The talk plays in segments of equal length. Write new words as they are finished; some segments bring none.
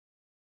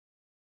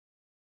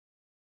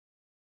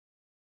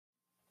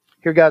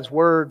Hear God's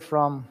word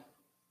from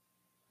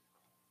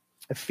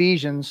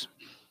Ephesians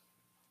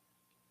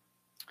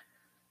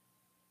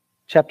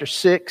chapter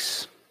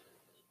 6.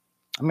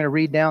 I'm going to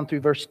read down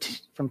through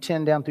from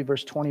 10 down through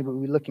verse 20, but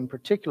we'll be looking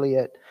particularly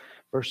at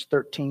verse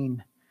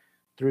 13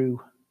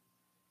 through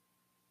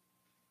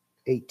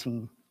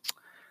 18.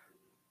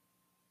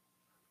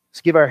 Let's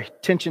give our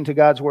attention to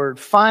God's word.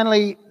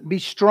 Finally, be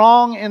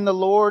strong in the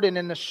Lord and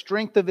in the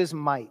strength of His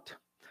might.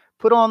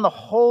 Put on the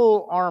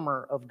whole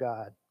armor of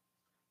God,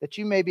 that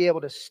you may be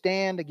able to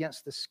stand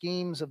against the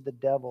schemes of the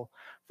devil.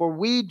 For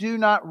we do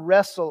not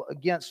wrestle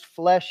against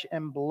flesh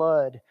and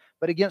blood,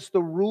 but against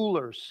the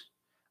rulers,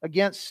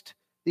 against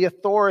the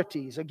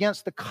authorities,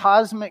 against the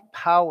cosmic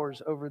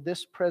powers over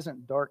this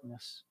present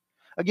darkness,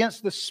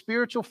 against the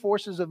spiritual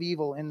forces of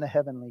evil in the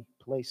heavenly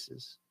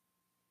places.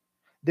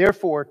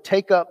 Therefore,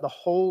 take up the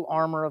whole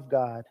armor of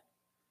God,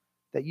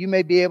 that you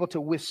may be able to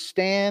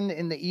withstand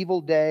in the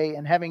evil day,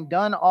 and having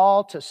done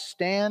all, to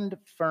stand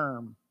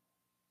firm.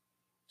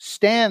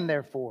 Stand,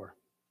 therefore,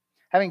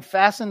 having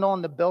fastened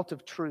on the belt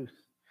of truth,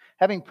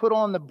 having put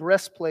on the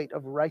breastplate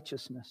of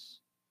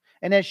righteousness,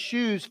 and as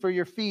shoes for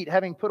your feet,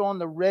 having put on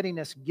the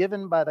readiness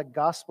given by the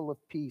gospel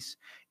of peace.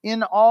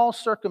 In all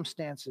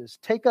circumstances,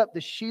 take up the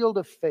shield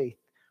of faith,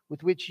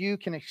 with which you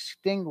can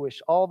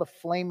extinguish all the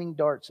flaming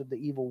darts of the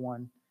evil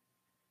one.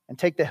 And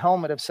take the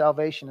helmet of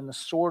salvation and the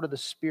sword of the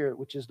Spirit,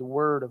 which is the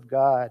word of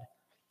God,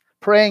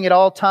 praying at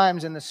all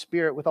times in the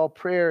Spirit with all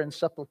prayer and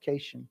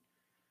supplication.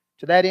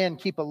 To that end,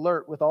 keep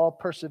alert with all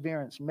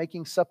perseverance,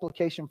 making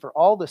supplication for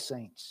all the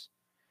saints,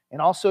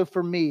 and also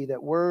for me,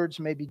 that words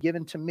may be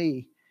given to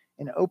me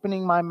in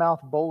opening my mouth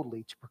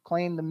boldly to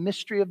proclaim the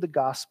mystery of the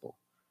gospel,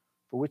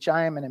 for which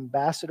I am an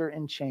ambassador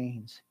in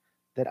chains,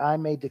 that I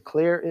may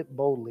declare it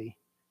boldly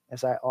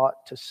as I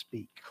ought to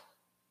speak.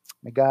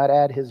 May God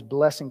add His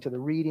blessing to the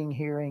reading,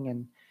 hearing,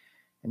 and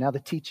now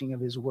the teaching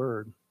of His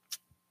word.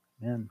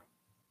 Amen.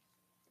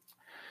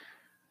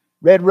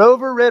 Red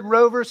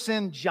Rover,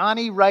 send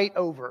Johnny right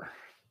over.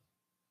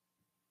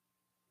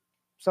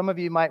 Some of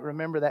you might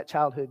remember that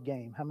childhood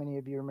game. How many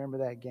of you remember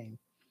that game?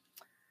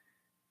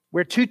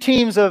 Where two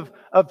teams of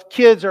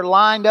kids are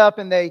lined up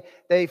and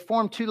they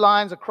form two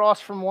lines across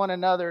from one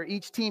another,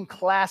 each team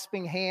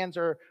clasping hands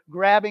or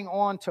grabbing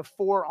onto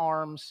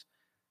forearms.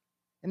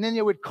 And then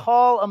you would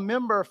call a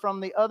member from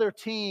the other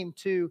team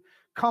to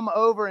come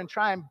over and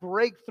try and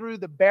break through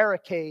the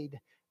barricade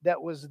that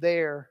was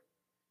there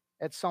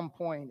at some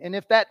point. And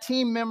if that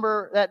team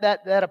member,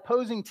 that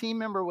opposing team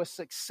member was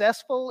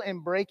successful in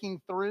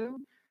breaking through,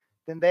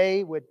 then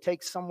they would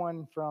take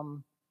someone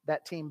from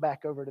that team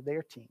back over to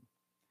their team.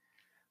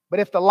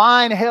 But if the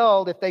line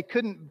held, if they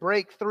couldn't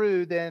break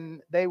through,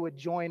 then they would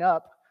join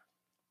up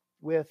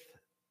with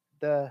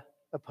the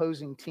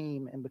opposing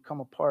team and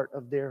become a part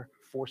of their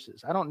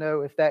forces. I don't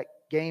know if that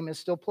game is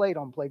still played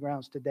on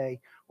playgrounds today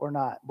or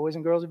not. Boys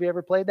and girls, have you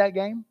ever played that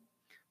game?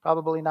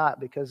 Probably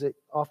not, because it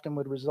often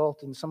would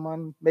result in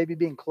someone maybe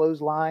being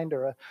clotheslined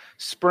or a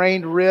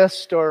sprained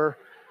wrist or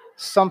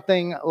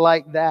something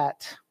like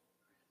that.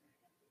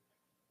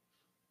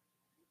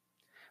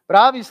 But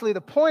obviously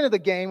the point of the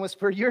game was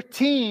for your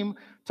team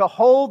to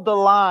hold the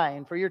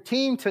line, for your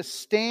team to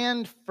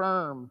stand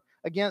firm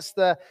against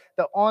the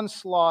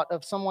onslaught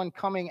of someone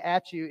coming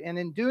at you, and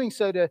in doing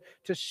so to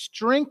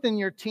strengthen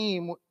your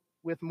team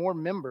with more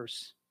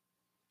members.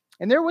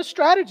 And there was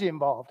strategy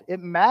involved.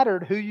 It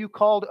mattered who you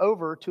called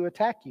over to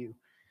attack you.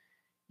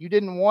 You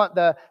didn't want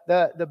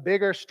the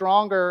bigger,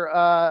 stronger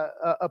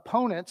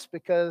opponents,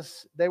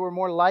 because they were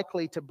more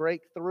likely to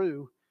break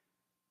through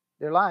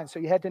their lines. So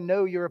you had to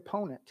know your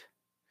opponent.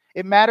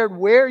 It mattered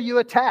where you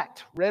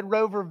attacked. Red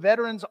Rover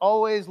veterans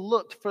always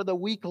looked for the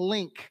weak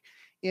link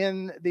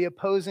in the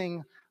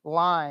opposing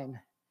line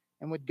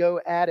and would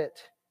go at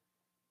it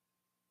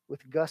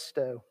with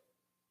gusto.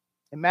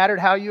 It mattered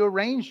how you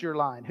arranged your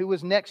line, who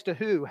was next to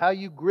who, how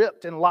you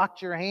gripped and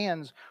locked your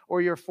hands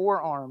or your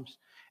forearms,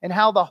 and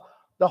how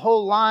the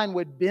whole line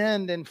would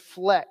bend and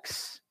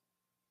flex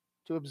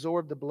to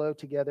absorb the blow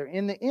together.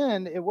 In the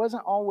end, it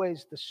wasn't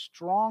always the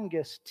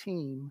strongest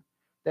team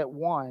that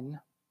won,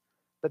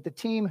 but the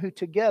team who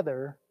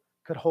together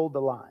could hold the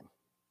line,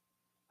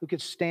 who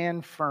could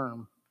stand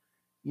firm,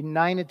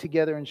 united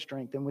together in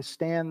strength, and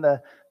withstand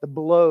the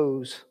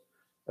blows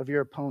of your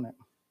opponent.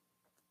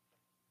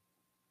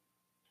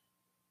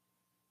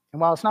 And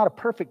while it's not a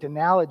perfect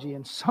analogy,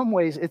 in some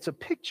ways it's a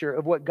picture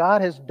of what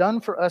God has done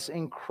for us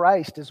in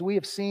Christ, as we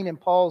have seen in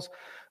Paul's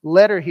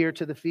letter here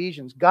to the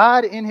Ephesians.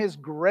 God, in His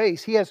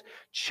grace, He has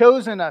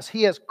chosen us,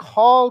 He has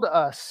called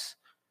us,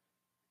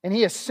 and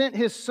He has sent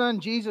His Son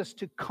Jesus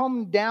to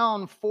come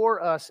down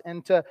for us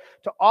and to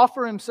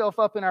offer Himself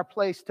up in our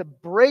place, to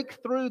break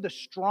through the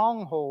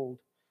stronghold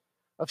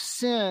of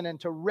sin and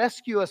to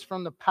rescue us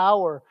from the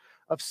power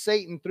of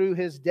Satan through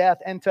His death,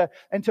 and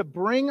to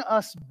bring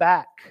us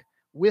back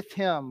with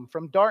Him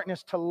from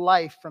darkness to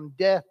life, from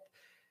death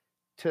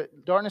to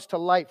darkness to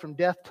light, from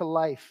death to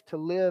life, to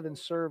live and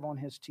serve on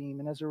His team.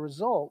 And as a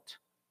result,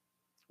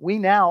 we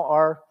now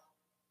are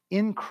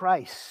in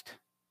Christ.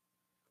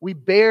 We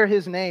bear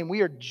His name.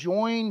 We are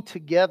joined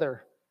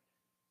together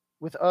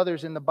with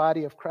others in the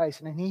body of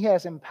Christ. And He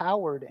has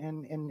empowered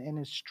and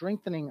is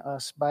strengthening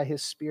us by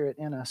His Spirit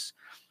in us.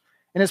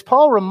 And as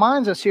Paul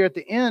reminds us here at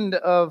the end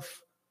of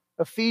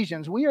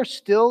Ephesians, we are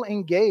still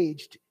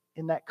engaged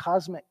in that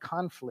cosmic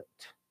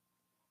conflict,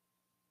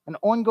 an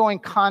ongoing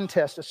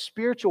contest, a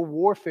spiritual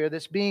warfare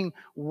that's being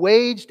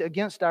waged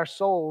against our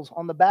souls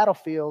on the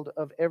battlefield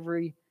of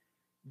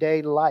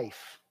everyday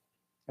life.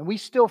 And we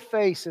still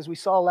face, as we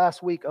saw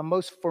last week, a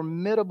most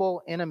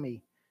formidable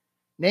enemy,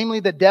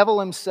 namely the devil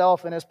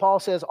himself. And as Paul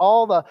says,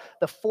 all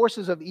the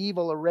forces of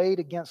evil arrayed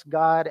against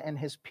God and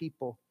His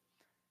people.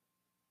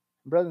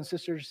 Brothers and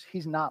sisters,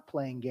 he's not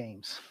playing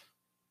games.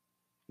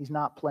 He's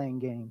not playing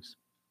games.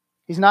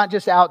 He's not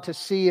just out to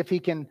see if he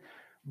can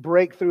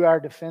break through our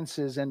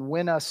defenses and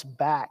win us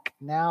back.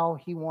 Now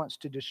he wants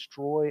to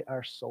destroy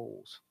our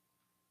souls.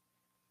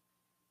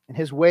 And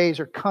his ways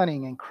are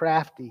cunning and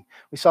crafty.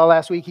 We saw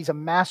last week he's a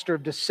master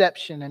of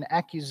deception and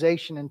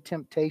accusation and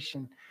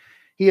temptation.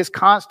 He is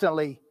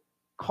constantly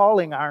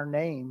calling our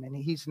name, and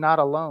he's not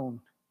alone.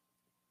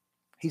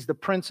 He's the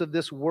prince of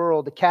this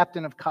world, the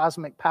captain of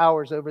cosmic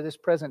powers over this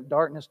present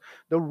darkness,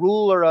 the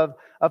ruler of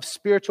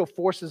spiritual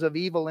forces of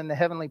evil in the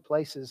heavenly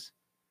places.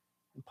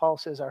 And Paul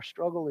says our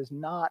struggle is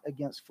not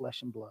against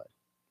flesh and blood,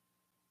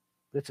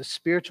 but it's a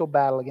spiritual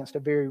battle against a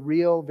very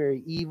real,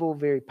 very evil,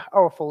 very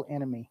powerful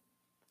enemy.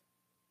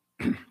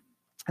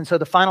 And so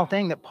the final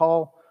thing that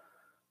Paul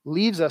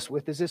leaves us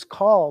with is this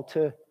call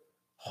to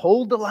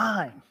hold the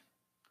line,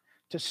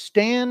 to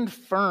stand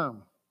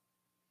firm,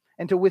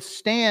 and to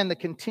withstand the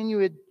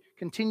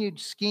continued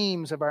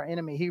schemes of our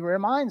enemy. He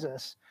reminds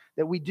us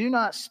that we do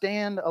not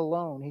stand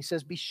alone. He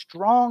says, be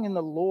strong in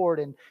the Lord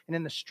and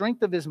in the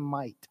strength of His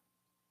might.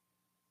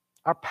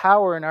 Our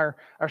power and our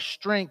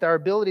strength, our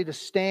ability to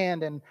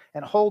stand and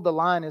hold the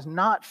line is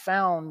not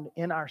found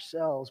in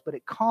ourselves, but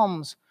it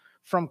comes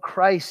from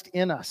Christ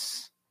in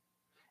us.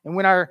 And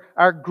when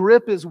our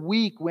grip is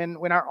weak,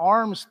 when our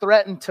arms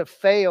threaten to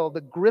fail,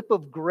 the grip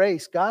of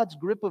grace, God's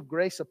grip of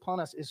grace upon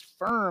us is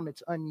firm,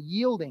 it's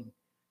unyielding,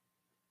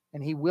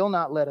 and He will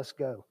not let us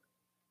go.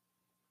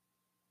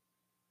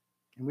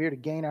 And we are to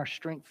gain our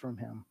strength from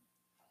Him.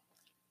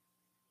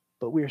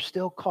 But we are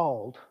still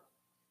called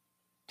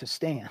to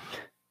stand.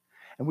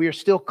 And we are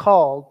still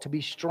called to be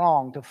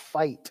strong, to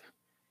fight.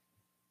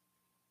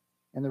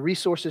 And the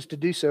resources to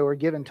do so are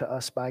given to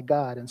us by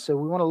God. And so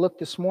we want to look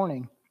this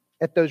morning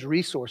at those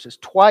resources.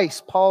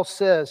 Twice, Paul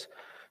says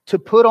to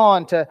put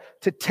on, to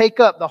take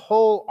up the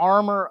whole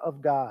armor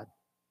of God.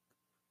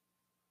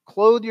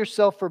 Clothe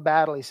yourself for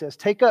battle, he says.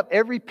 Take up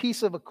every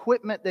piece of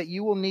equipment that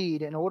you will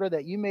need in order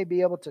that you may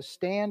be able to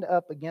stand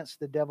up against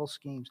the devil's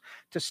schemes.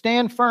 To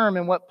stand firm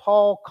in what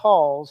Paul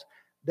calls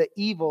the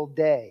evil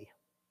day.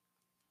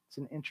 It's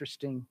an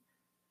interesting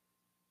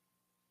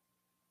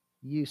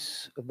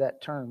use of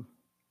that term.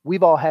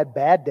 We've all had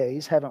bad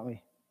days, haven't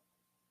we?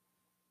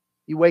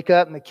 You wake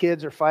up and the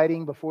kids are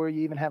fighting before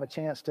you even have a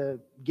chance to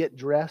get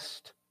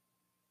dressed.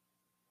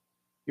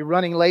 You're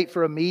running late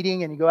for a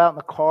meeting and you go out in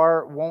the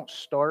car, it won't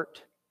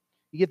start.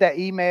 You get that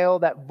email,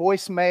 that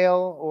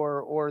voicemail,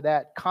 or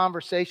that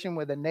conversation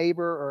with a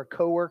neighbor or a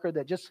coworker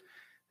that just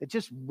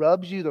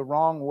rubs you the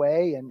wrong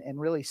way and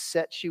really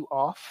sets you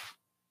off.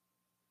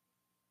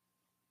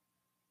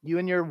 You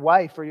and your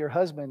wife or your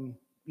husband,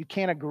 you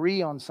can't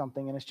agree on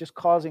something and it's just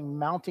causing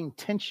mounting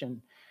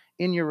tension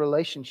in your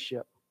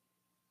relationship.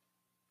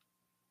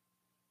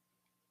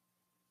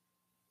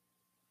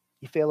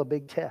 You fail a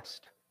big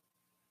test.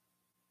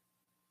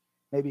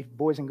 Maybe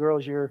boys and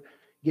girls, you're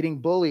getting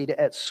bullied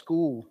at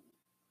school.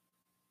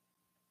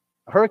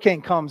 A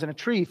hurricane comes and a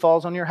tree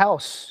falls on your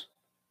house.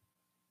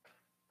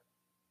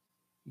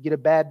 You get a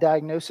bad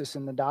diagnosis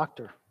in the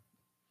doctor.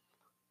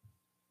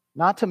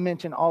 Not to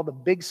mention all the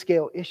big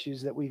scale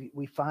issues that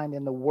we find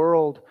in the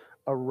world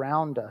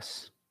around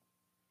us.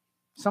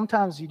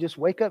 Sometimes you just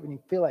wake up and you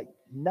feel like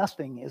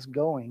nothing is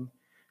going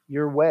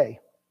your way.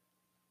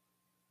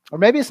 Or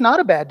maybe it's not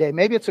a bad day.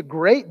 Maybe it's a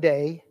great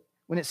day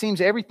when it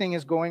seems everything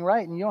is going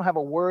right and you don't have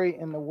a worry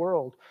in the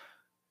world.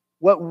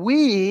 What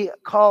we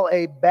call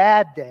a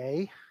bad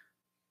day,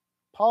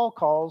 Paul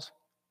calls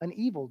an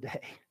evil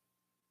day.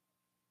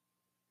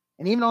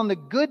 And even on the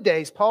good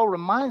days, Paul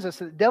reminds us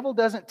that the devil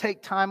doesn't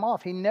take time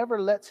off. He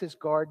never lets his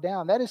guard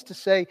down. That is to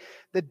say,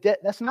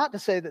 that's not to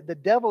say that the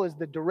devil is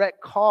the direct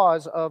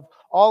cause of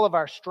all of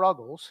our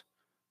struggles.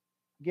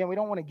 Again, we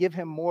don't want to give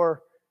him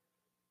more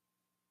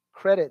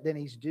credit than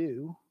he's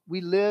due.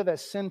 We live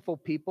as sinful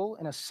people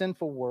in a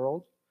sinful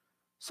world.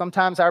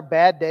 Sometimes our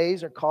bad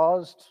days are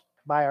caused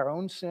by our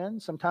own sin.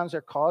 Sometimes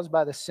they're caused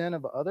by the sin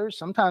of others.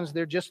 Sometimes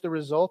they're just the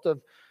result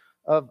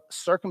of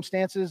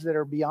circumstances that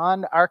are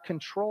beyond our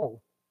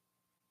control.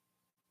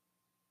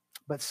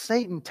 But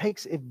Satan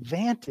takes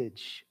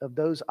advantage of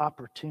those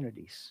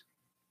opportunities.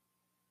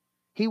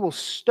 He will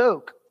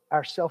stoke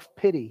our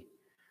self-pity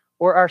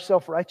or our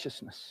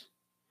self-righteousness.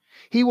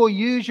 He will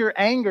use your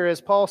anger,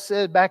 as Paul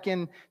said back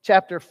in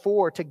chapter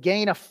 4, to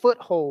gain a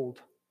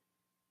foothold.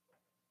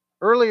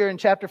 Earlier in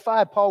chapter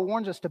 5, Paul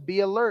warns us to be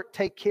alert,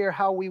 take care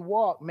how we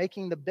walk,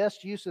 making the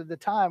best use of the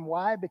time.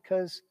 Why?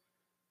 Because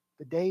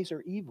The days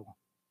are evil.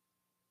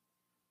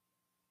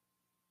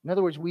 In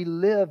other words, we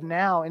live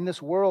now in this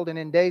world and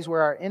in days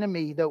where our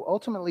enemy, though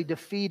ultimately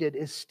defeated,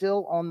 is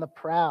still on the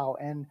prowl.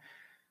 And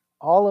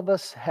all of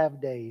us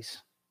have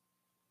days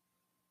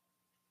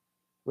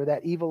where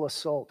that evil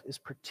assault is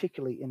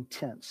particularly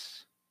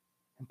intense.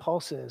 And Paul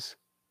says,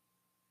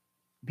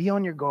 be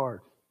on your guard.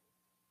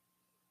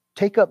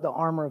 Take up the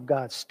armor of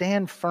God.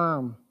 Stand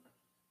firm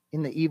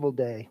in the evil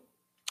day.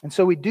 And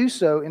so we do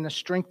so in the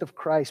strength of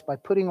Christ by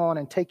putting on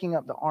and taking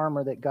up the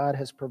armor that God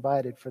has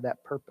provided for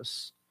that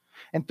purpose.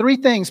 And three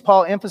things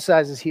Paul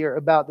emphasizes here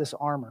about this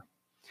armor.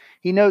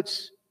 He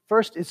notes,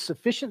 first, its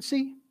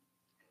sufficiency.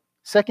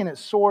 Second,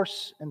 its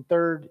source. And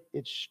third,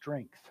 its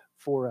strength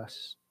for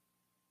us.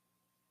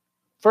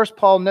 First,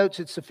 Paul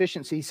notes its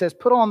sufficiency. He says,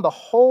 put on the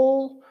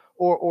whole,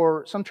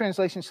 or some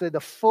translations say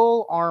the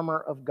full armor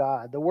of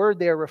God. The word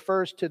there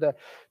refers to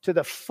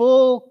the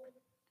full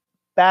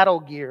battle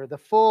gear, the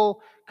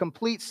full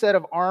complete set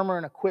of armor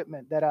and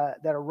equipment that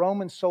a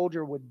Roman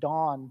soldier would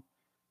don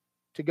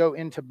to go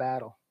into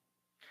battle.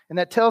 And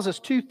that tells us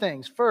two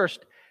things.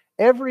 First,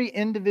 every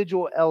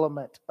individual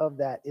element of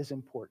that is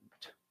important.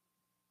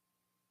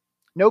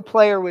 No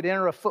player would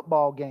enter a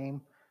football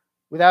game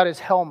without his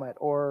helmet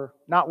or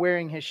not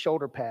wearing his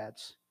shoulder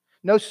pads.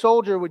 No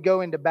soldier would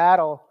go into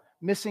battle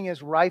missing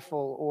his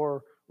rifle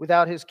or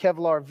without his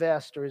Kevlar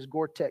vest or his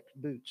Gore-Tex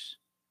boots.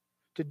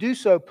 To do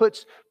so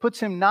puts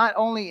him not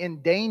only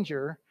in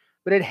danger,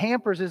 but it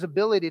hampers his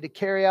ability to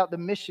carry out the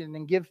mission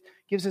and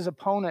gives his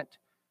opponent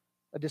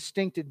a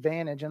distinct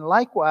advantage. And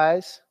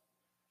likewise,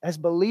 as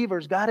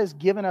believers, God has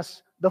given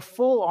us the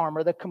full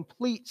armor, the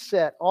complete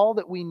set, all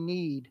that we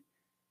need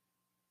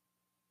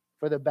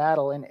for the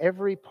battle, and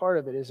every part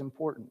of it is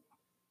important.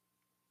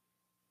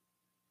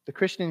 The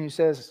Christian who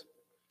says,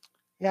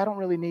 I don't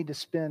really need to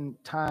spend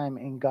time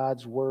in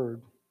God's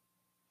Word.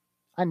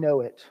 I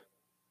know it.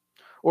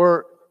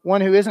 Or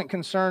one who isn't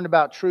concerned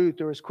about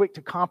truth or is quick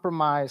to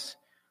compromise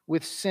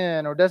with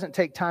sin or doesn't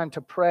take time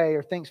to pray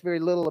or thinks very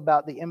little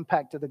about the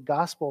impact of the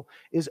gospel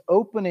is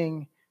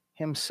opening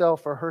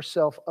himself or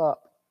herself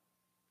up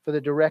for the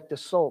direct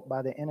assault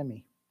by the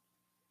enemy.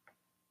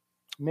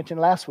 I mentioned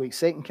last week,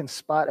 Satan can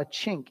spot a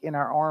chink in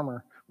our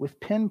armor with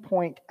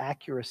pinpoint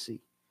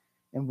accuracy.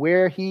 And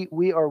where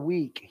we are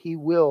weak, he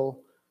will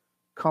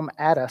come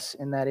at us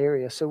in that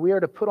area. So we are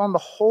to put on the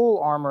whole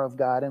armor of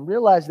God and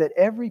realize that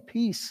every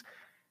piece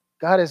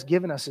God has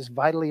given us is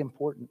vitally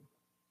important.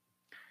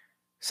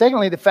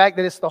 Secondly, the fact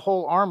that it's the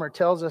whole armor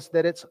tells us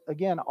that it's,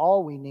 again,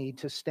 all we need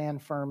to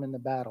stand firm in the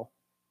battle.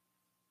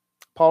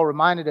 Paul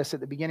reminded us at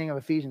the beginning of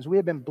Ephesians, we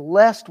have been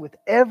blessed with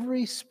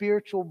every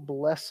spiritual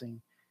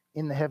blessing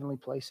in the heavenly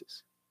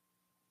places.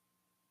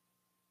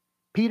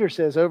 Peter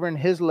says over in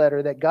his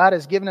letter that God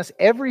has given us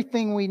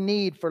everything we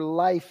need for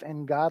life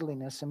and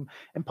godliness. And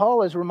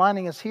Paul is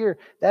reminding us here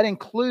that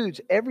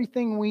includes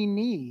everything we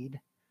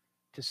need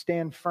to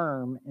stand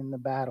firm in the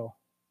battle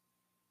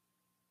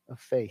of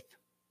faith.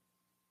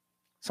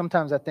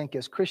 Sometimes I think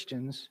as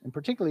Christians, and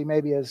particularly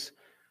maybe as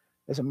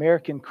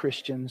American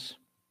Christians,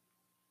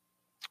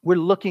 we're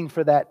looking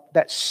for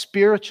that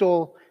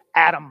spiritual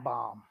atom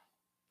bomb.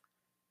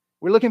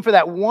 We're looking for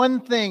that one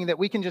thing that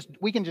we can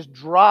just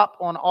drop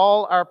on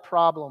all our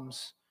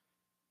problems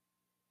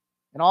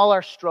and all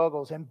our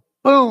struggles, and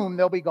boom,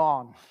 they'll be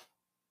gone.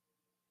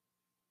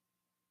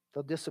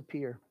 They'll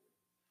disappear.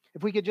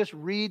 If we could just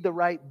read the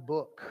right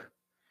book,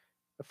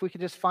 if we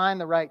could just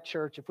find the right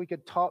church, if we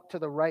could talk to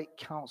the right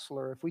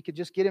counselor, if we could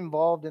just get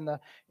involved in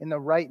the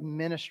right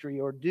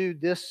ministry or do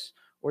this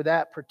or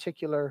that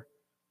particular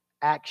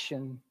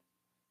action,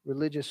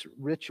 religious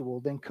ritual,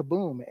 then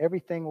kaboom,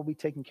 everything will be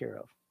taken care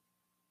of.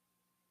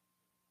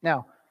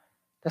 Now,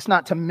 that's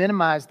not to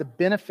minimize the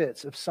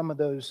benefits of some of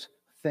those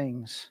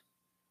things,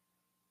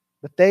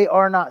 but they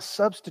are not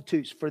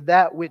substitutes for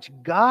that which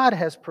God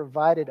has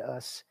provided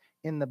us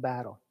in the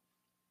battle.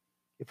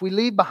 If we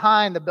leave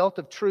behind the belt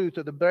of truth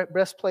or the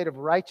breastplate of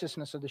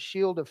righteousness or the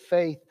shield of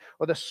faith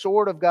or the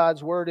sword of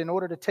God's word in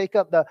order to take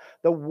up the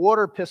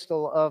water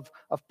pistol of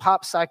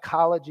pop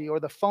psychology or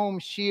the foam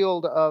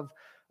shield of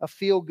a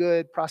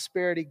feel-good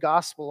prosperity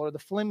gospel or the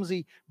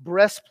flimsy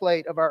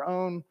breastplate of our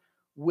own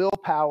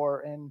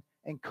willpower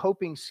and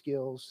coping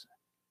skills,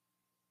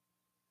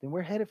 then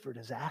we're headed for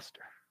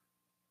disaster.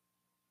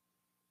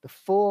 The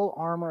full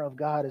armor of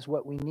God is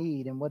what we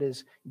need and what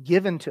is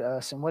given to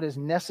us and what is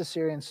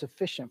necessary and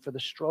sufficient for the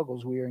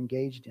struggles we are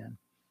engaged in.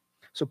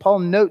 So Paul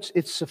notes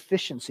its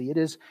sufficiency. It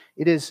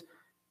is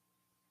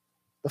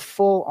the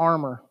full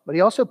armor, but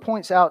he also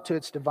points out to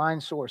its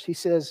divine source. He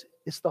says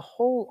it's the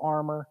whole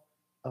armor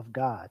of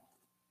God.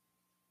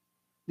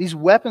 These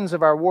weapons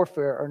of our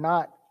warfare are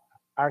not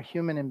our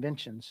human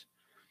inventions,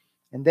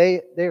 and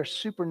they are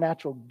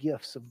supernatural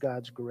gifts of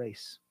God's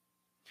grace.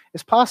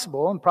 It's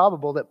possible and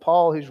probable that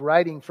Paul, who's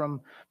writing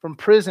from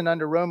prison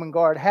under Roman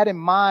guard, had in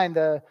mind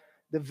the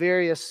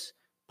various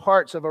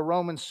parts of a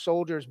Roman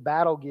soldier's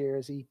battle gear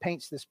as he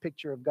paints this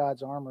picture of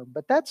God's armor.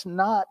 But that's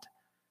not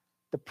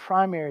the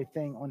primary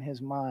thing on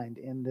his mind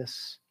in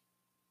this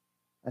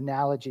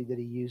analogy that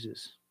he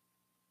uses.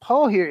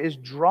 Paul here is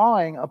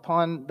drawing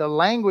upon the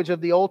language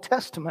of the Old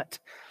Testament.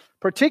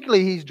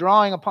 Particularly, he's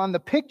drawing upon the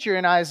picture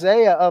in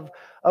Isaiah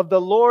of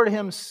the Lord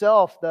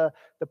himself, the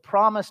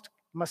promised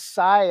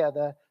Messiah,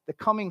 the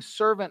coming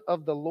servant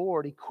of the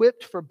Lord,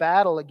 equipped for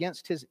battle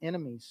against his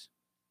enemies.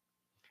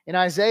 In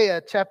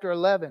Isaiah chapter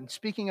 11,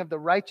 speaking of the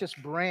righteous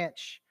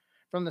branch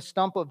from the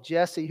stump of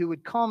Jesse, who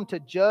would come to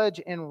judge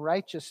in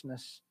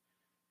righteousness,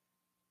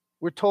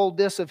 we're told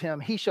this of him: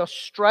 he shall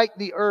strike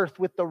the earth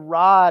with the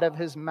rod of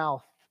his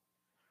mouth.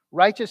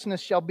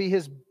 Righteousness shall be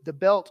the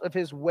belt of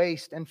his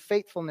waist, and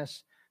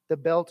faithfulness the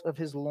belt of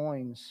his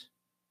loins.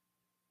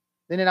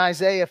 Then in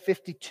Isaiah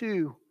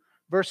 52,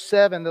 verse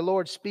 7, the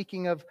Lord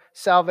speaking of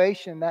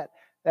salvation, that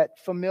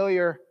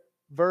familiar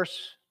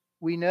verse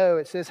we know,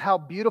 it says, how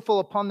beautiful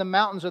upon the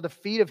mountains are the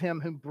feet of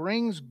him who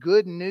brings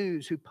good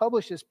news, who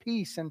publishes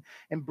peace and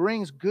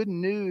brings good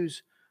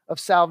news of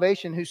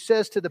salvation, who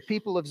says to the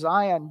people of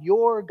Zion,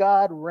 your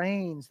God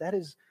reigns. That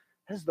is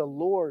the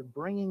Lord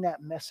bringing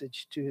that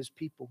message to his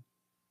people.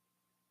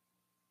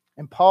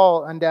 And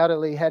Paul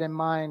undoubtedly had in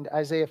mind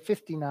Isaiah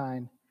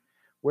 59,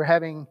 where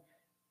having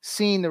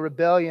seen the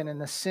rebellion and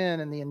the sin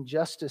and the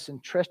injustice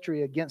and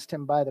treachery against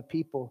him by the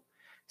people,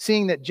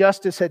 seeing that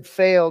justice had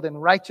failed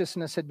and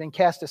righteousness had been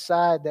cast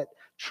aside, that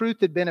truth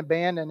had been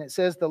abandoned, it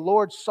says the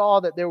Lord saw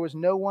that there was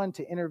no one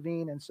to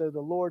intervene, and so the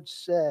Lord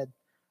said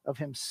of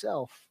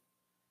himself,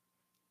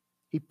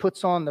 he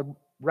puts on the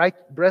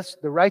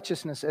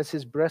righteousness as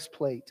his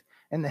breastplate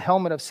and the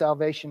helmet of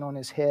salvation on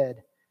his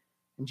head.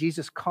 And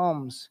Jesus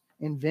comes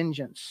in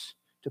vengeance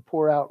to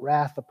pour out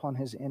wrath upon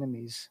his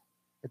enemies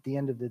at the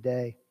end of the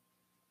day.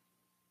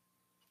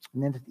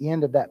 And then at the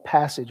end of that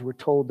passage, we're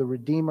told the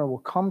Redeemer will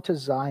come to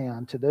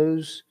Zion, to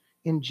those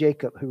in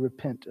Jacob who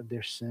repent of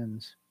their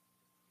sins.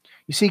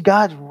 You see,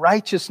 God's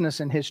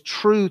righteousness and his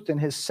truth and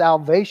his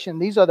salvation,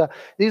 these are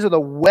the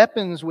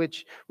weapons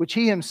which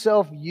he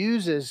himself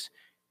uses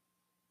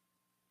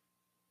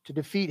to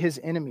defeat his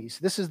enemies.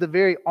 This is the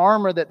very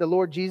armor that the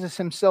Lord Jesus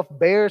himself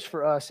bears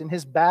for us in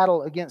his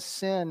battle against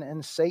sin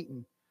and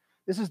Satan.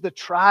 This is the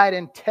tried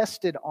and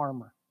tested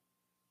armor.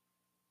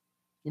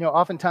 You know,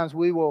 oftentimes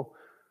we will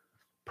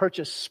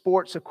purchase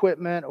sports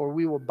equipment or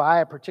we will buy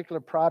a particular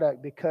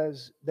product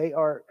because they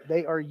are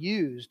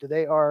used,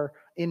 they are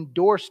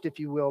endorsed, if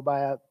you will,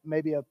 by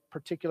maybe a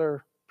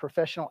particular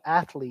professional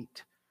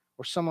athlete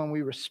or someone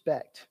we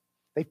respect.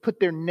 They put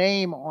their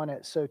name on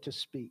it, so to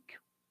speak.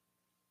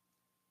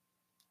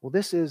 Well,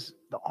 this is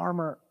the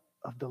armor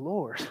of the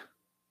Lord.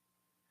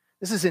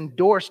 This is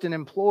endorsed and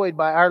employed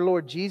by our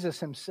Lord Jesus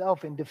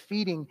himself in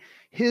defeating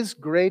his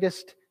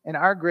greatest and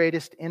our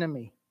greatest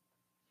enemy.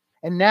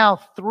 And now,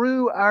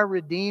 through our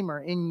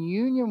Redeemer, in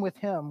union with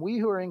him, we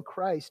who are in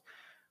Christ,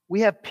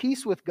 we have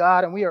peace with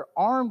God, and we are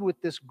armed with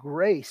this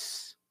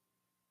grace,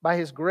 by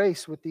his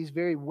grace, with these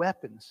very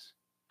weapons,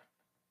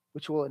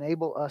 which will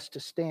enable us to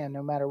stand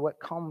no matter what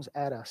comes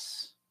at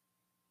us.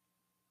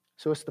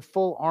 So it's the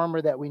full armor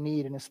that we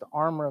need, and it's the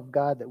armor of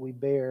God that we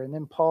bear. And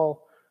then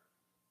Paul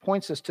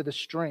points us to the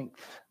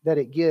strength that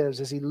it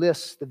gives as he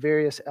lists the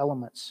various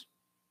elements.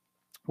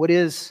 What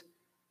is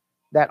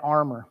that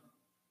armor?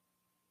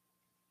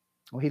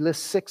 Well, he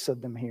lists 6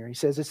 of them here. He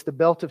says it's the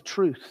belt of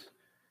truth,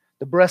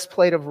 the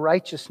breastplate of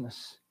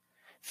righteousness,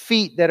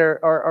 feet that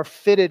are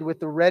fitted with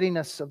the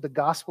readiness of the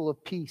gospel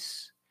of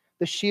peace,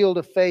 the shield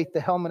of faith, the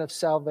helmet of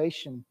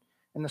salvation,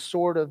 and the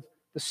sword of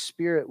the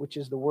Spirit, which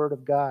is the word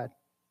of God.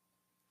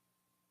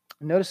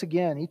 Notice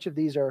again, each of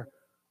these are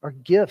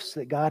gifts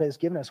that God has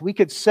given us. We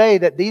could say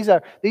that these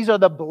are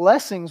the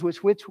blessings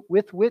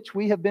with which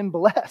we have been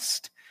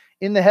blessed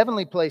in the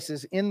heavenly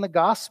places in the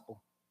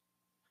gospel.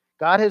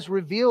 God has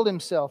revealed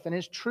himself and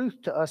his truth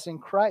to us in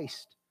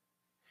Christ.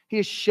 He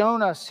has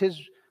shown us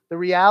the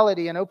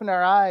reality and opened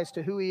our eyes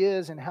to who he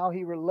is and how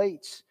he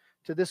relates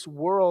to this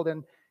world.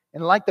 And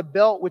like the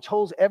belt which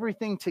holds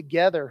everything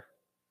together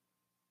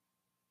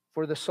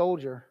for the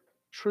soldier,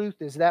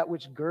 truth is that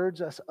which girds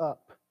us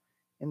up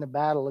in the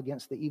battle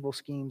against the evil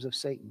schemes of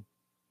Satan.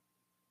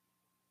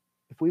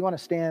 If we want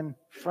to stand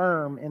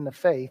firm in the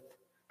faith,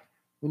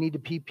 we need to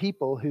be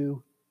people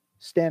who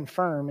stand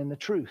firm in the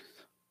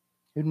truth,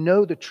 who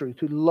know the truth,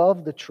 who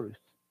love the truth.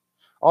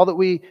 All that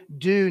we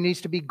do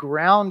needs to be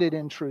grounded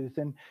in truth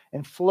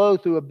and flow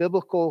through a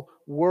biblical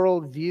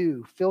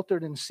worldview,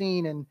 filtered and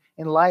seen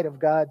in light of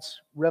God's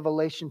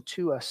revelation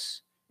to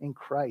us in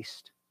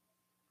Christ.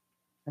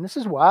 And this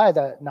is why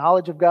the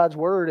knowledge of God's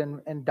word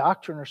and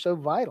doctrine are so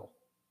vital.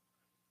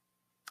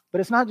 But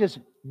it's not just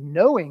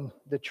knowing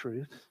the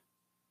truth,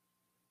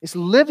 it's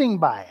living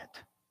by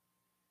it.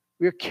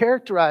 We are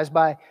characterized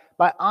by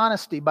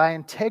honesty, by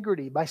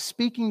integrity, by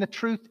speaking the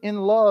truth in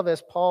love,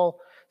 as Paul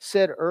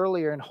said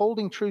earlier, and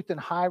holding truth in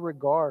high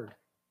regard.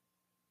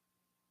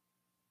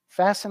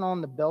 Fasten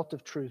on the belt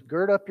of truth.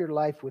 Gird up your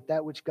life with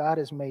that which God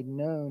has made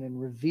known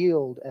and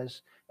revealed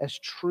as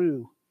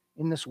true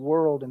in this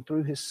world and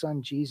through his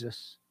Son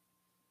Jesus.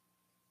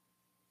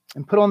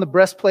 And put on the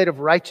breastplate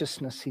of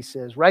righteousness, he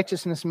says.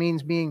 Righteousness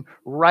means being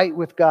right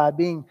with God,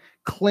 being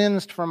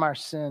cleansed from our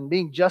sin,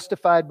 being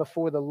justified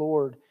before the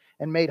Lord,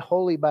 and made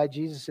holy by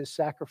Jesus'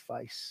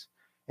 sacrifice,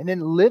 and then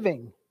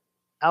living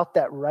out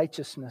that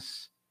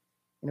righteousness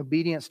in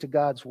obedience to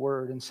God's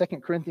word. And 2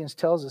 Corinthians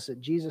tells us that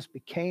Jesus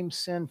became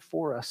sin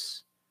for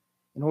us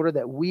in order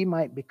that we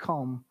might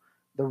become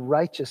the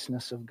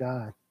righteousness of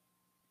God.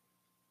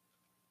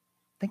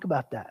 Think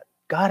about that.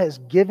 God has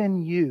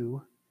given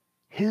you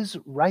His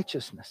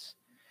righteousness,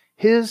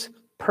 His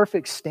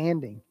perfect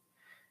standing.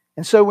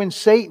 And so when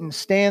Satan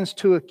stands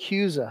to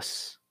accuse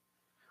us,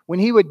 when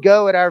he would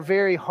go at our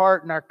very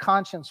heart and our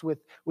conscience with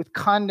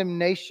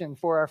condemnation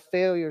for our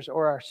failures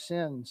or our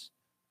sins,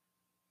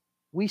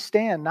 we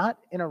stand not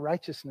in a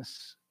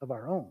righteousness of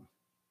our own.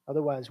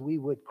 Otherwise, we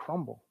would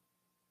crumble.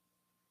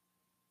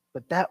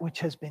 But that which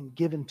has been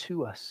given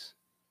to us,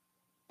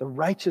 the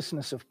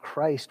righteousness of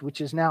Christ, which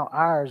is now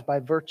ours by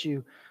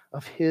virtue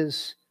of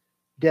His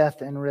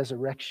death and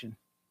resurrection.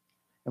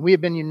 And we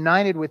have been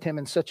united with Him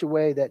in such a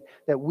way that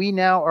we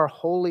now are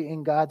holy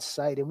in God's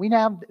sight. And we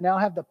now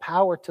have the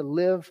power to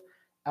live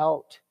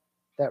out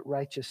that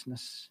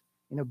righteousness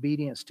in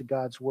obedience to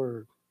God's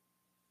word.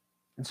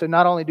 And so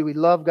not only do we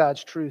love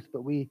God's truth,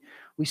 but we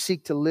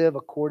seek to live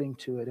according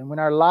to it. And when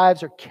our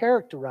lives are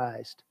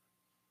characterized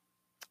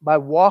by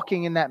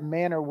walking in that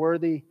manner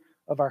worthy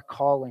of our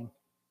calling,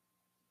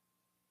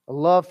 a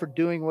love for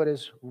doing what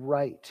is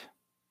right,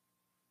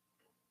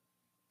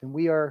 then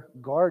we are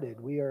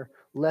guarded. We are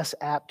less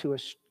apt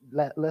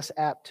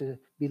to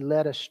be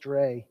led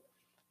astray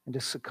and to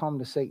succumb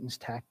to Satan's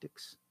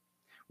tactics.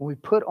 When we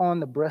put on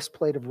the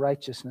breastplate of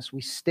righteousness,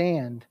 we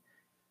stand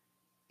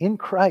in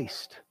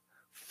Christ,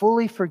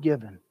 fully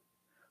forgiven,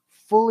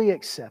 fully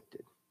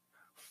accepted,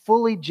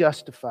 fully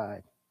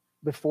justified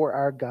before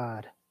our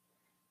God.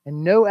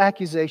 And no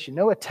accusation,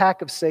 no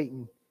attack of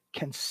Satan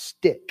can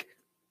stick.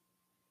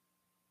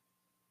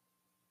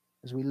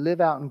 As we live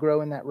out and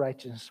grow in that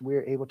righteousness, we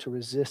are able to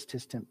resist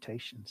his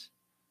temptations.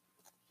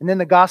 And then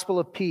the gospel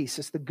of peace.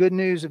 It's the good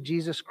news of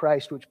Jesus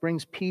Christ, which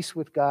brings peace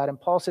with God. And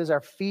Paul says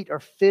our feet are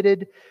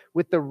fitted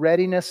with the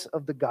readiness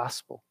of the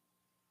gospel.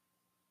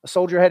 A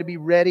soldier had to be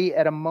ready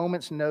at a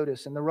moment's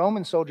notice. And the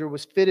Roman soldier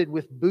was fitted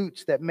with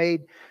boots that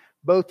made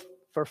both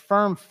for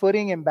firm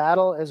footing in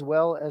battle as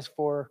well as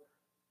for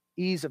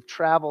ease of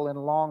travel in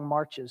long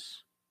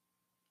marches.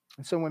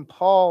 And so when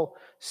Paul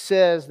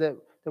says that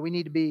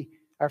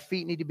our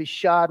feet need to be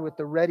shod with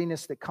the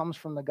readiness that comes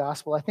from the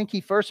gospel, I think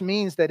he first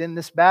means that in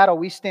this battle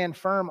we stand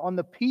firm on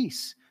the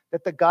peace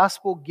that the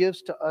gospel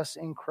gives to us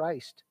in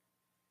Christ.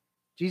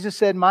 Jesus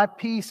said, "My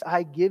peace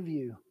I give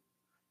you,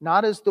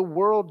 not as the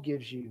world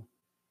gives you.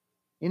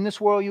 In this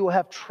world you will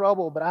have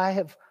trouble, but I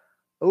have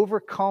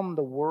overcome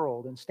the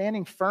world." And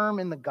standing firm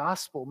in the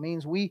gospel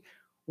means we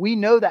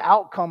know the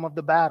outcome of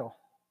the battle.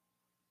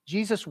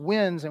 Jesus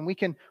wins, and we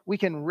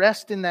can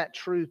rest in that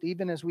truth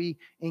even as we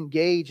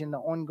engage in the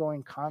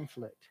ongoing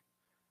conflict.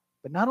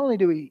 But not only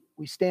do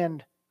we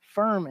stand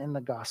firm in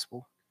the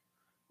gospel,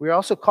 we're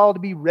also called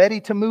to be ready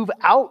to move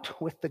out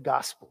with the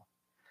gospel,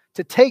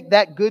 to take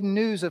that good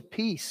news of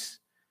peace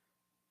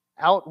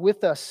out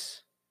with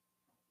us.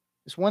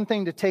 It's one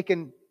thing to take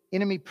an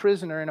enemy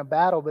prisoner in a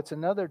battle, but it's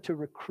another to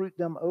recruit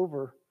them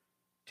over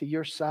to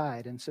your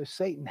side. And so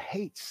Satan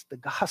hates the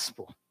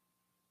gospel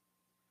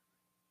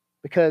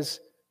because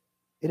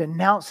it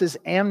announces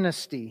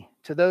amnesty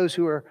to those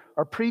who are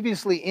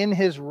previously in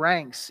his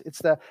ranks.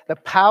 It's the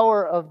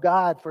power of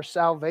God for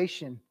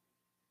salvation,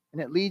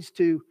 and it leads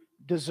to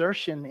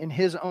desertion in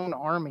his own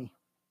army.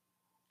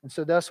 And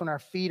so thus, when our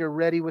feet are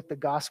ready with the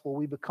gospel,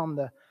 we become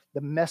the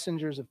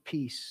messengers of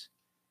peace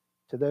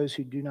to those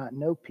who do not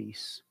know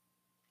peace.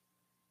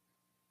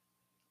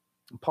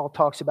 And Paul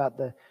talks about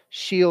the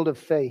shield of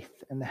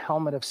faith and the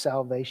helmet of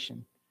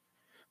salvation,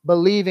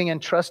 believing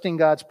and trusting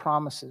God's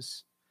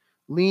promises,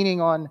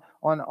 leaning on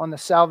the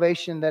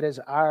salvation that is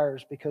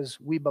ours because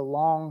we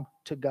belong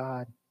to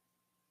God.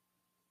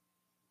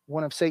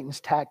 One of Satan's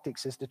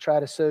tactics is to try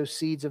to sow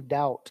seeds of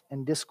doubt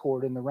and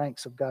discord in the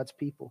ranks of God's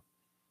people.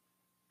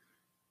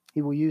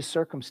 He will use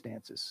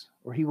circumstances,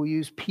 or he will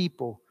use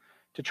people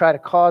to try to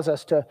cause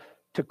us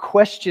to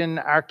question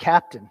our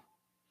captain.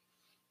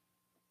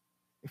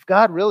 If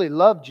God really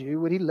loved you,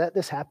 would he let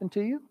this happen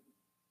to you?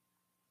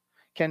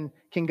 Can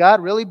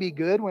God really be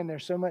good when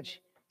there's so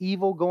much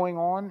evil going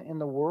on in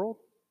the world?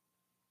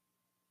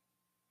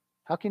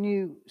 How can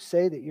you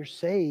say that you're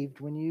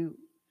saved when you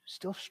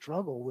still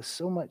struggle with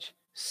so much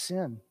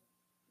sin?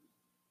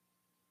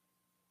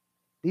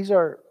 These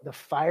are the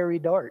fiery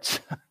darts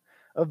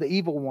of the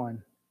evil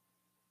one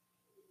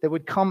that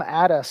would come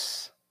at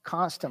us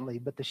constantly.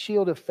 But the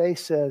shield of faith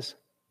says,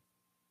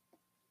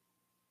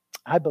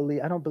 I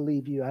don't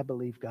believe you, I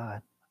believe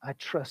God. I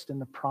trust in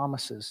the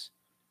promises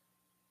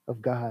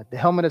of God. The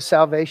helmet of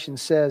salvation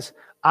says,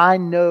 I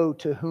know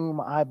to whom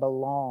I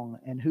belong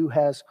and who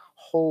has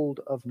hold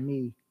of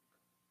me.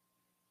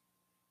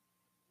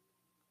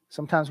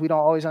 Sometimes we don't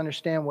always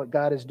understand what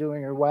God is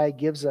doing or why he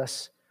gives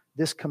us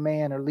this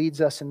command or leads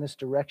us in this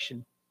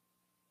direction.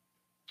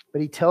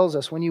 But he tells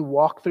us, when you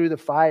walk through the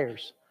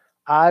fires,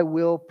 I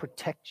will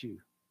protect you.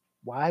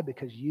 Why?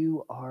 Because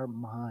you are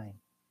mine.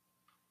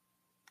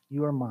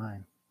 You are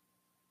mine.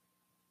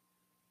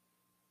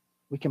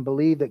 We can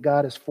believe that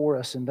God is for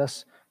us, and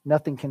thus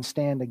nothing can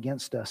stand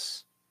against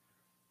us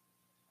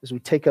as we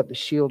take up the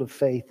shield of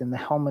faith and the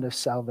helmet of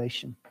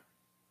salvation.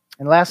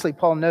 And lastly,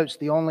 Paul notes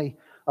the only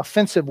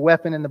offensive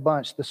weapon in the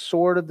bunch, the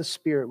sword of the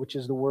Spirit, which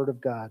is the Word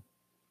of God.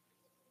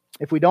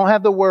 If we don't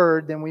have the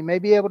Word, then we may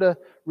be able to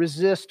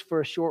resist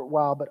for a short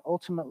while, but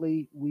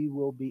ultimately we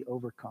will be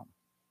overcome.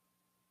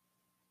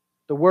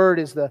 The Word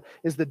is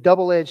the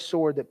double-edged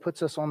sword that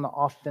puts us on the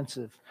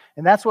offensive.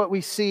 And that's what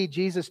we see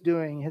Jesus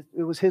doing.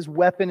 It was His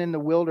weapon in the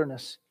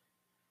wilderness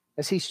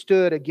as He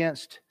stood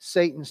against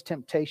Satan's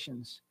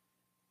temptations.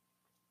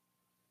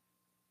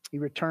 He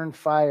returned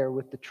fire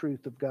with the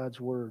truth of God's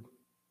Word.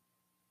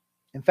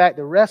 In fact,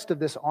 the rest of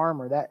this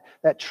armor,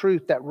 that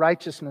truth, that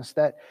righteousness,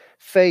 that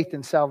faith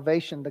and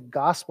salvation, the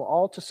gospel,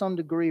 all to some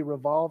degree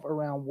revolve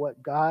around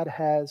what God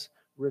has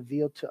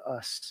revealed to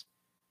us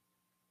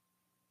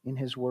in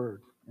His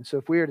Word. And so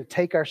if we are to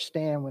take our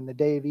stand when the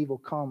day of evil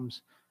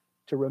comes,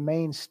 to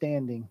remain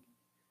standing,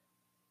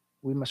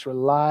 we must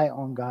rely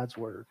on God's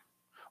Word.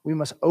 We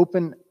must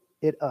open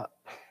it up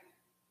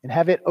and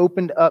have it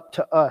opened up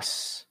to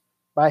us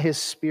by His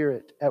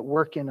Spirit at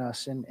work in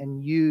us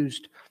and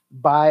used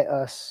by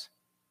us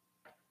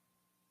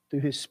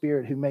through His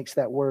Spirit who makes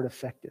that Word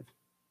effective.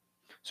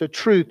 So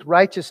truth,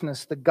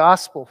 righteousness, the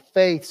gospel,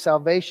 faith,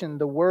 salvation,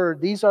 the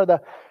Word, these are the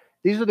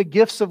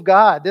gifts of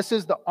God. This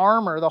is the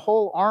armor, the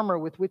whole armor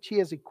with which He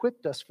has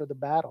equipped us for the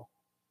battle.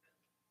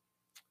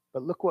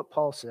 But look what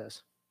Paul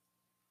says.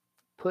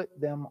 Put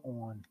them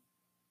on.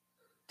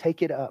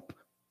 Take it up.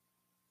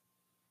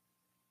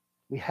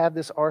 We have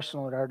this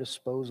arsenal at our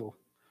disposal,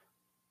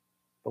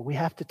 but we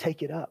have to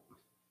take it up.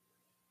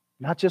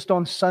 Not just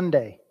on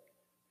Sunday.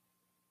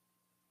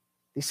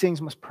 These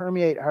things must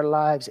permeate our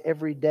lives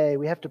every day.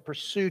 We have to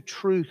pursue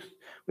truth.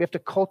 We have to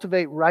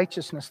cultivate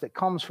righteousness that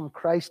comes from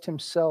Christ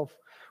Himself.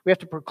 We have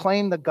to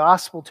proclaim the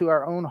gospel to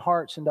our own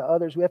hearts and to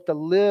others. We have to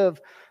live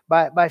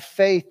by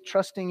faith,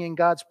 trusting in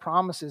God's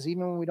promises,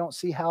 even when we don't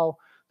see how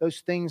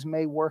those things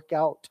may work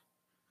out.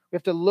 We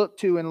have to look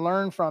to and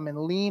learn from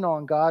and lean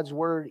on God's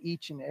Word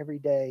each and every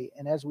day.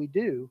 And as we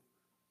do,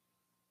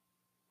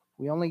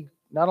 we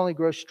not only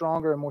grow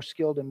stronger and more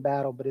skilled in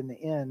battle, but in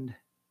the end,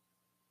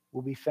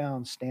 will be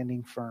found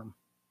standing firm.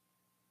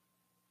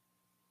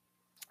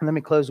 And let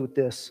me close with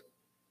this.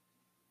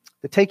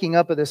 The taking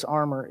up of this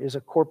armor is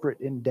a corporate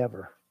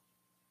endeavor.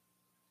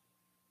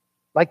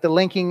 Like the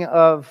linking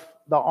of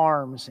the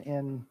arms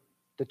in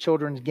the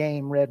children's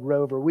game Red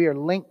Rover, we are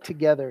linked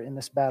together in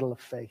this battle of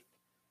faith.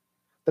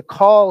 The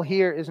call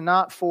here is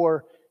not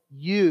for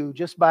you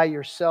just by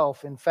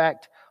yourself. In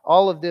fact,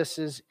 all of this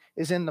is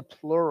in the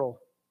plural.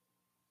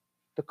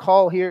 The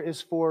call here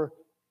is for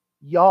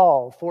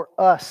y'all, for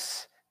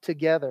us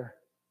together,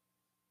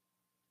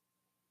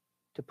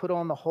 to put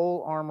on the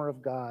whole armor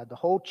of God, the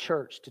whole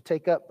church, to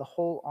take up the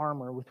whole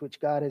armor with which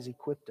God has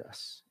equipped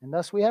us. And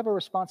thus we have a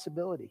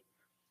responsibility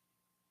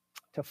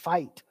to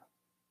fight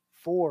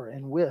for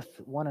and with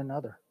one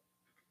another.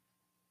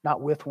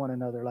 Not with one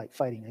another like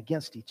fighting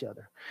against each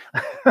other,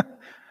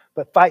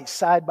 but fight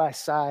side by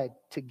side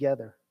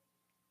together.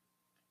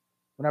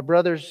 When our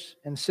brothers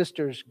and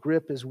sisters'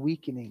 grip is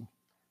weakening,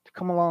 to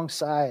come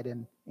alongside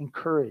and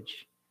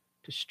encourage,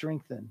 to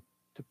strengthen,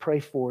 to pray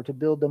for, to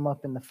build them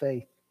up in the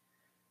faith.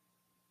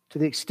 To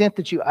the extent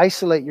that you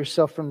isolate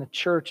yourself from the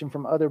church and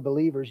from other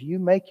believers, you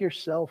make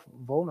yourself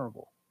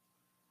vulnerable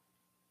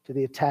to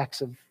the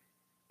attacks of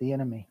the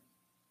enemy.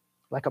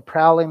 Like a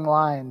prowling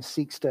lion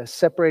seeks to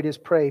separate his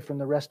prey from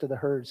the rest of the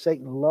herd,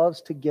 Satan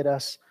loves to get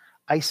us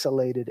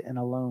isolated and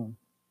alone.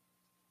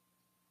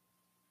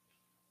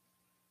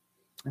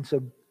 And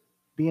so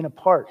being a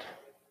part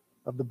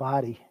of the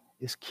body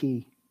is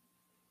key.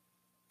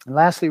 And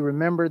lastly,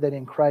 remember that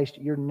in Christ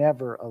you're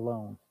never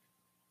alone.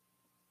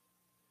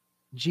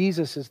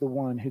 Jesus is the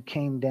one who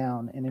came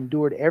down and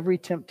endured every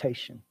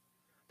temptation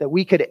that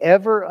we could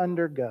ever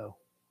undergo.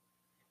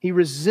 He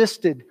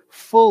resisted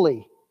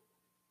fully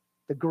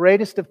the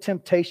greatest of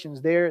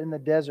temptations there in the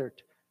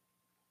desert.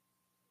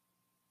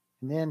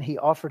 And then He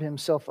offered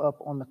Himself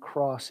up on the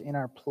cross in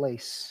our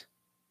place,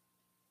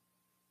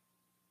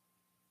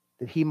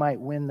 that He might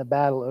win the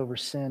battle over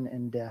sin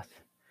and death.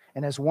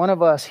 And as one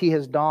of us, He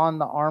has donned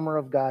the armor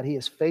of God. He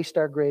has faced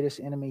our greatest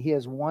enemy. He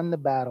has won the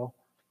battle.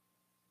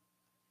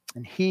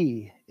 And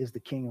He is the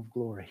King of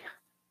glory.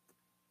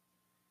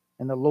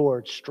 And the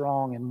Lord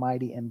strong and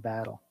mighty in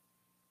battle.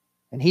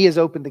 And He has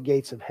opened the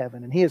gates of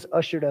heaven. And He has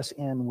ushered us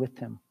in with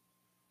Him.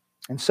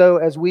 And so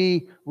as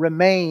we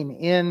remain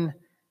in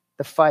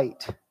the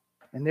fight,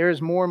 and there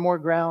is more and more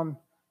ground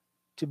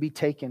to be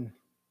taken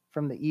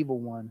from the evil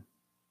one,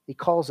 He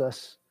calls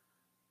us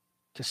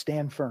to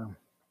stand firm,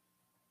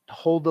 to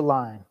hold the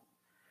line,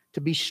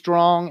 to be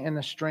strong in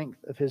the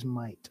strength of His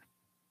might.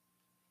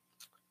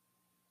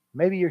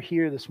 Maybe you're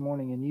here this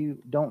morning and you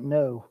don't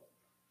know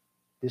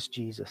this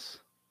Jesus.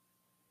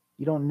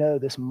 You don't know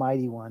this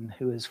mighty one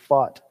who has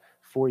fought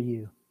for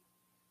you.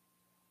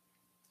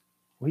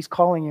 Well, He's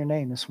calling your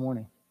name this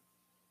morning.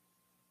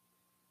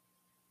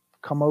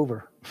 Come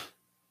over.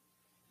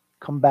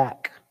 Come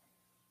back.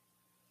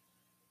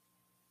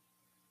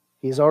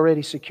 He has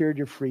already secured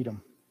your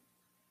freedom.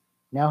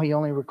 Now He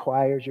only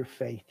requires your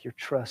faith, your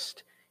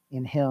trust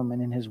in Him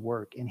and in His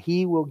work, and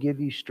He will give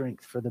you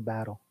strength for the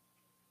battle.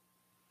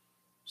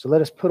 So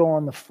let us put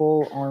on the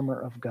full armor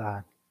of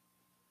God,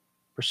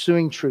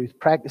 pursuing truth,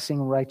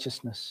 practicing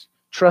righteousness,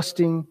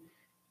 trusting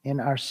in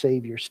our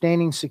Savior,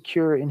 standing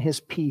secure in His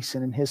peace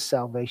and in His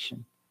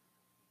salvation,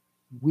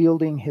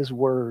 wielding His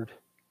word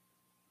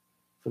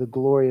for the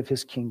glory of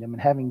His kingdom.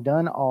 And having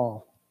done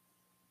all,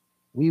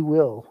 we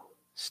will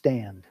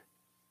stand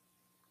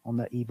on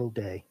the evil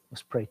day.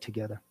 Let's pray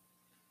together.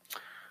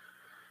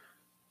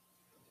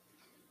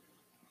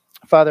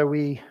 Father,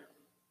 we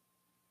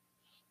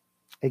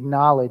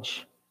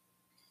acknowledge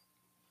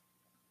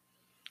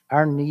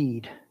our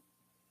need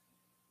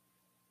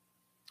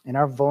and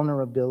our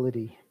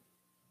vulnerability.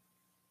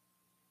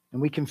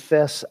 And we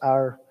confess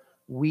our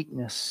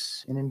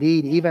weakness and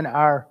indeed even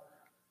our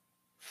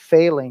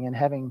failing and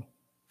having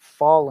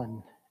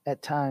fallen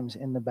at times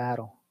in the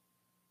battle.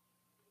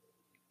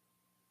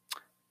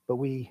 But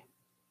we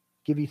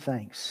give you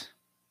thanks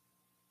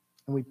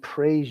and we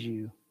praise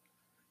you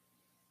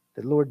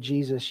that, Lord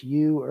Jesus,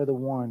 you are the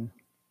one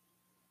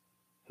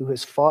who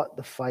has fought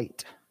the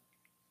fight,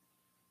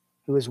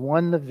 who has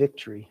won the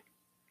victory,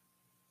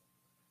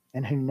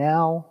 and who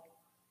now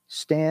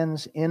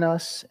stands in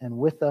us and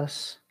with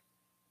us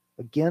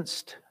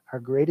against our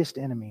greatest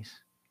enemies.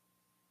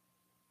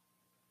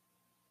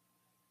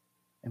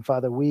 And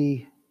Father,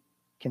 we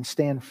can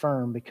stand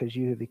firm because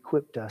you have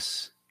equipped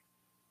us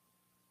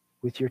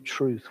with your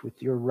truth,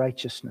 with your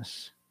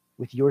righteousness,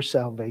 with your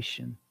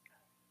salvation,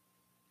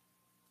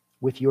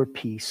 with your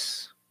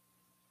peace.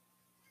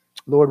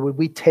 Lord, would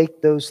we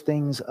take those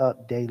things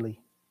up daily?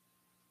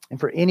 And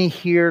for any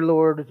here,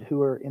 Lord,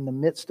 who are in the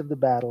midst of the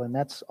battle, and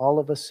that's all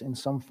of us in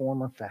some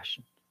form or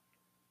fashion,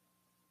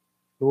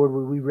 Lord,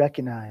 would we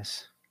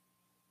recognize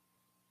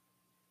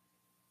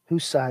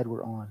whose side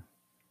we're on?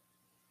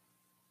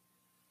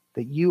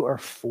 That you are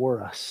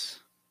for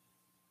us.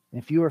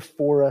 And if you are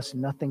for us,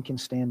 nothing can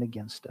stand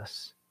against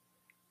us.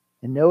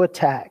 And no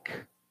attack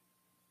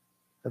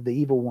of the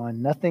evil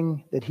one,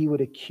 nothing that he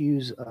would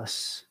accuse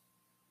us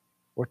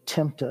or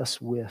tempt us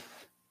with,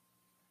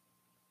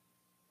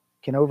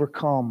 can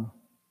overcome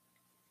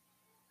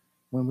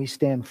when we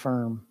stand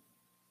firm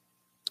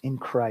in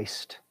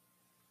Christ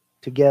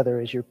together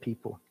as your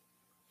people.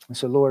 And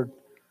so, Lord,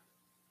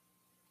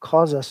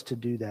 cause us to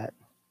do that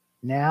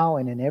now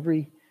and in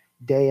every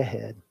day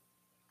ahead.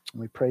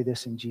 And we pray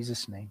this in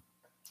Jesus' name.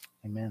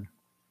 Amen.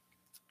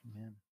 Amen.